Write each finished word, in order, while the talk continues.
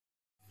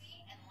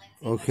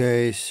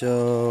Okay,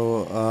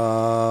 so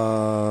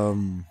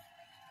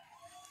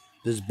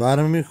this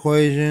bottom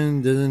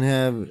equation doesn't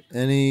have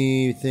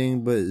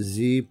anything but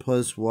z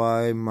plus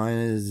y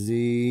minus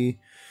z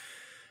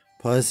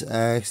plus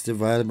x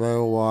divided by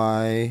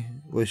y,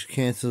 which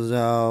cancels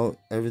out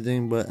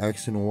everything but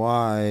x and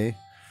y,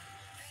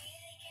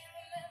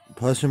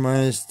 plus or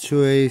minus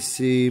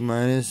 2ac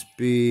minus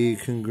b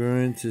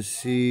congruent to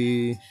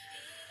c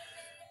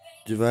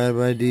divided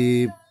by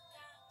d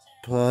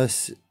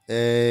plus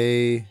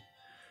a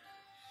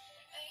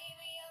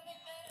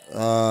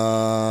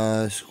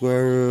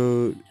square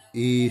root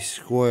e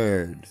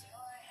squared.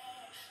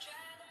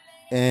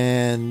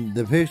 And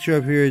the picture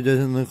up here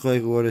doesn't look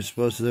like what it's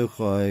supposed to look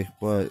like,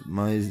 but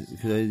because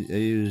I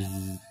used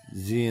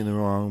z in the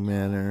wrong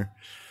manner.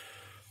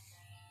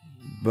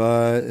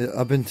 But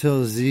up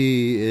until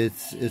z,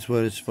 it's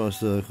what it's supposed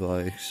to look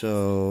like.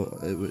 So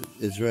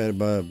it's right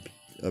about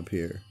up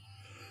here.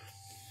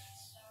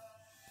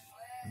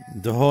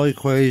 The whole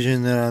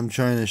equation that I'm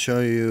trying to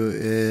show you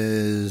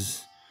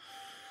is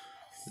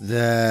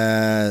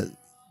that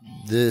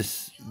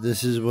this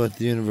is what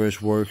the universe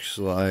works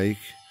like.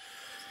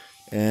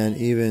 And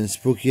even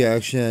spooky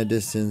action at a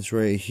distance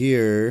right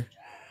here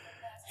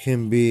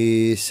can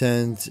be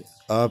sent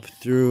up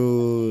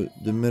through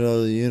the middle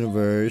of the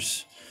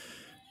universe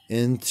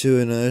into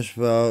another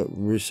spout,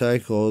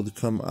 recycled,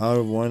 come out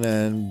of one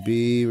end,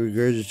 be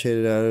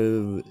regurgitated out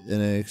of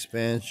an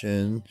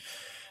expansion,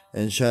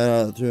 and shot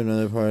out through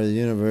another part of the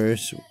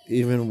universe,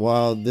 even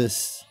while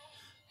this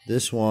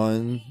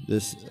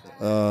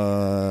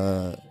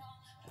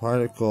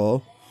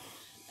particle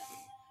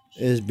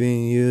is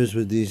being used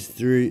with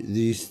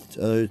these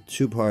other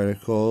two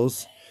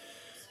particles,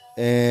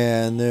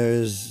 and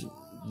there's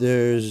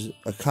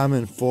a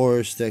common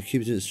force that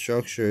keeps it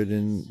structured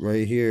in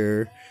right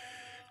here.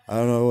 I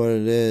don't know what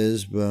it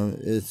is, but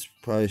it's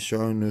probably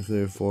strong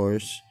nuclear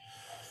force.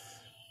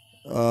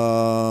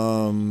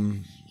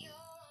 And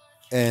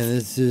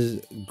this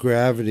is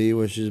gravity,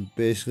 which is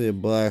basically a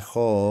black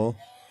hole,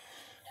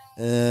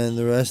 and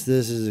the rest of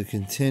this is a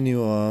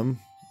continuum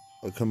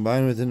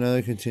combined with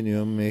another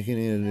continuum, making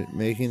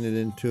it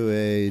into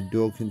a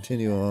dual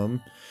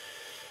continuum.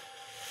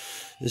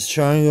 This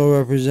triangle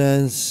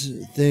represents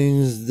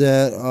things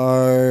that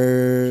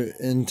are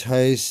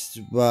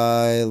enticed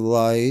by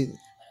light,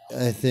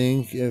 I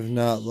think. If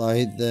not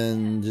light,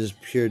 then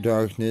just pure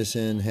darkness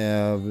and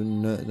have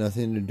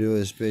nothing to do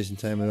with space and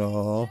time at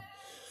all.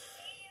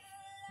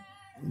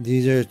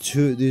 These are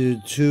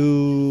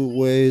two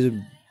ways of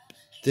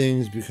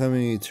things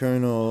becoming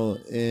eternal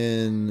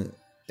in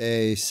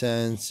a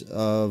sense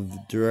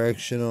of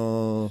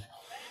directional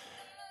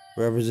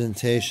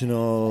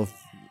representational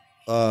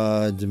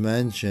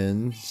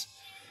dimensions.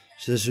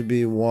 So this would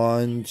be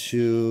 1,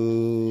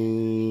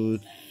 2,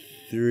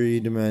 3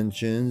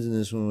 dimensions, and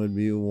this one would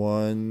be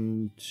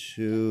 1,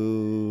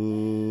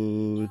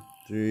 2,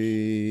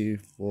 3,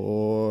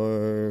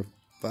 4,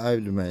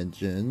 5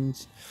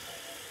 dimensions.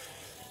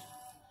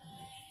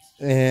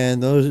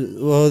 And those,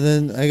 well,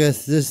 then I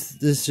guess this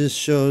just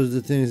shows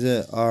the things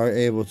that are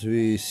able to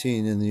be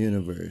seen in the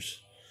universe.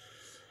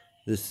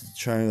 This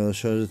triangle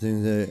shows the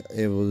things that are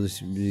able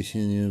to be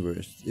seen in the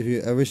universe. If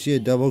you ever see a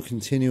double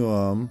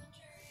continuum,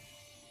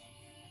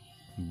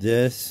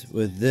 this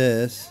with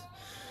this,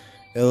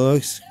 it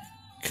looks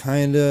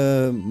kind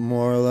of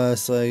more or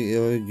less like it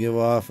would give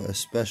off a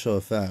special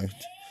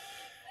effect.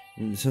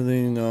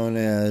 Something known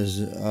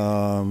as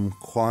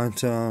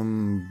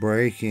quantum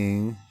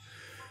breaking,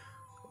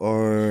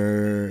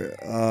 or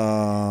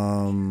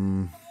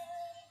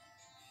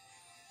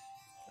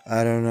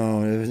I don't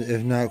know,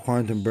 if not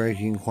quantum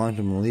breaking,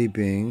 quantum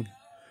leaping,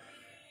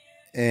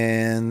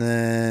 and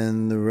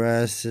then the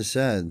rest is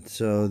said.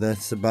 So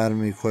that's the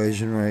bottom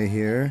equation right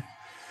here,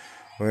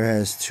 where it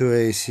has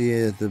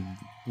 2ac at the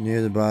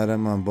near the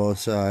bottom on both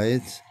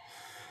sides,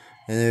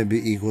 and they would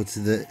be equal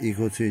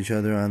to each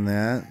other on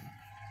that.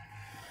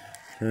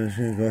 So I'm just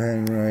gonna go ahead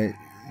and write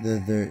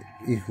that they're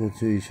equal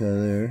to each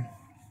other.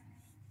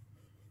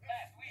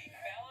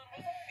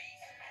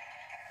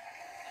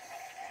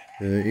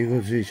 They're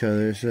equal to each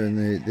other, so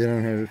they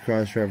don't have to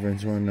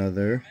cross-reference one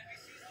another.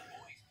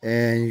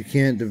 And you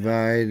can't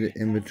divide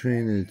in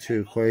between the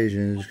two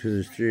equations because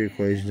there's 3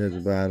 equations at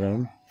the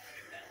bottom.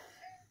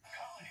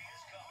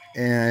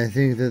 And I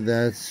think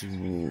that's...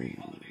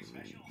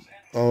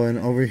 Oh, and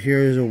over here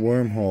is a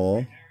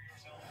wormhole.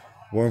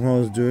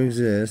 Wormholes do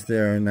exist. They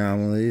are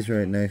anomalies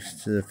right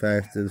next to the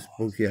fact of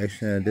spooky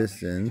action at a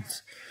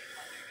distance.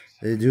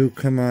 They do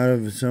come out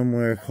of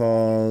somewhere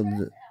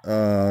called...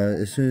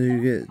 as soon as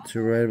you get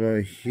to right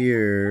about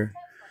here,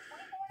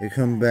 they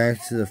come back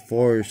to the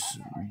force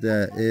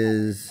that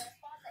is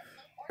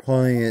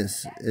pulling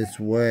its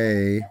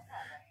way.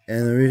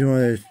 And the reason why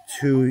there's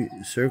 2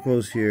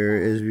 circles here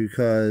is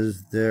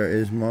because there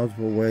is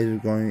multiple ways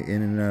of going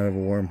in and out of a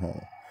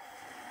wormhole.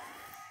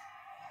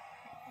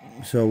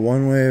 So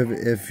one way of,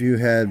 if you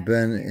had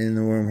been in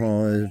the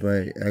wormhole, is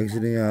by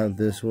exiting out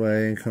this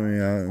way and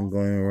coming out and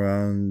going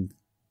around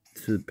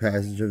to the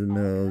passage of the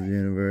middle of the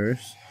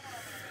universe.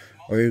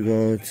 or you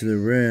go to the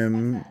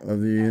rim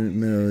of the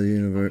middle of the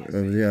universe,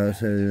 of the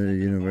outside of the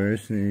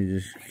universe, and you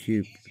just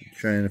keep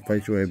trying to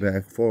fight your way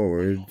back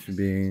forward to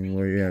being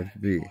where you have to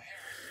be.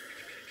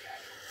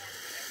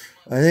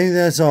 I think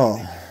that's all.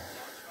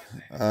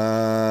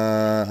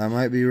 I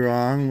might be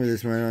wrong, but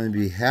this might only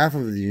be half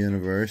of the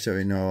universe that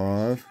we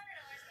know of.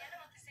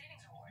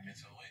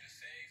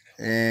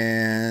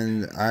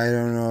 And I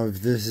don't know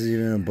if this is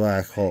even a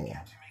black hole.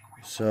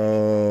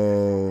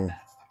 So,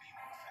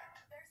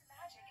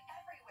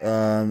 if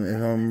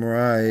I'm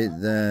right,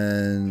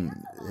 then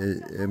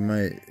it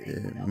might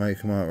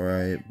come out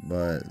right,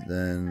 but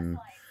then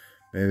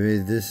maybe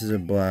this is a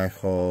black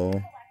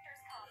hole,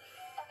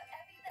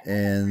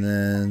 and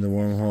then the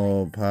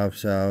wormhole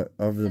pops out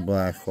of the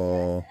black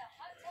hole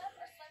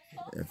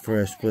for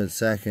a split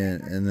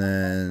second, and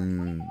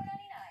then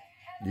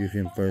you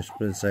can for a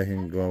split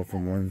second go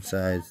from one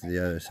side to the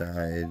other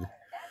side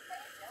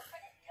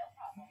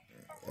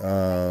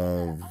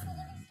of,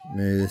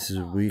 maybe this is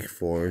weak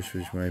force,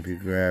 which might be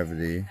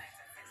gravity,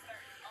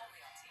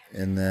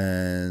 and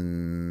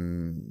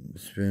then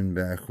spin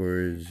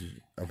backwards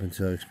up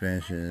until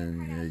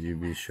expansion, and you'd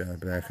be shot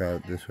back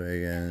out this way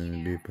again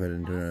and be put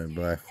into a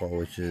black hole,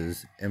 which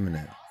is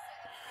imminent.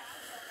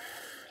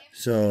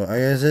 So I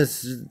guess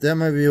that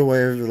might be a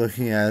way of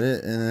looking at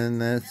it, and then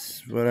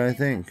that's what I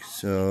think.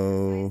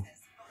 So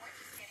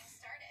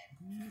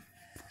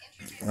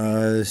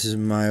this is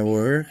my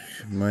work.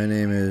 My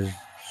name is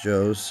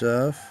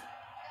Joseph.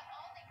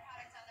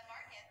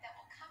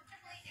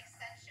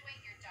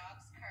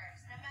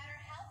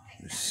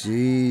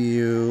 CUAUHTEMOC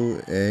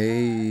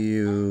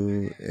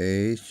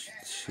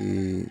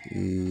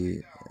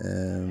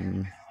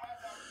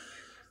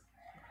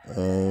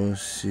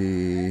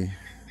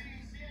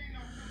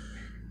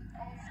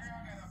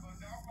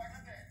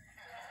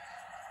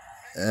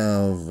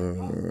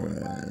Alvarez.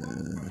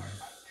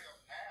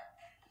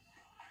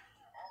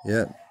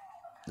 Yep,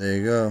 there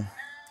you go.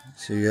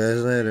 See you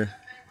guys later.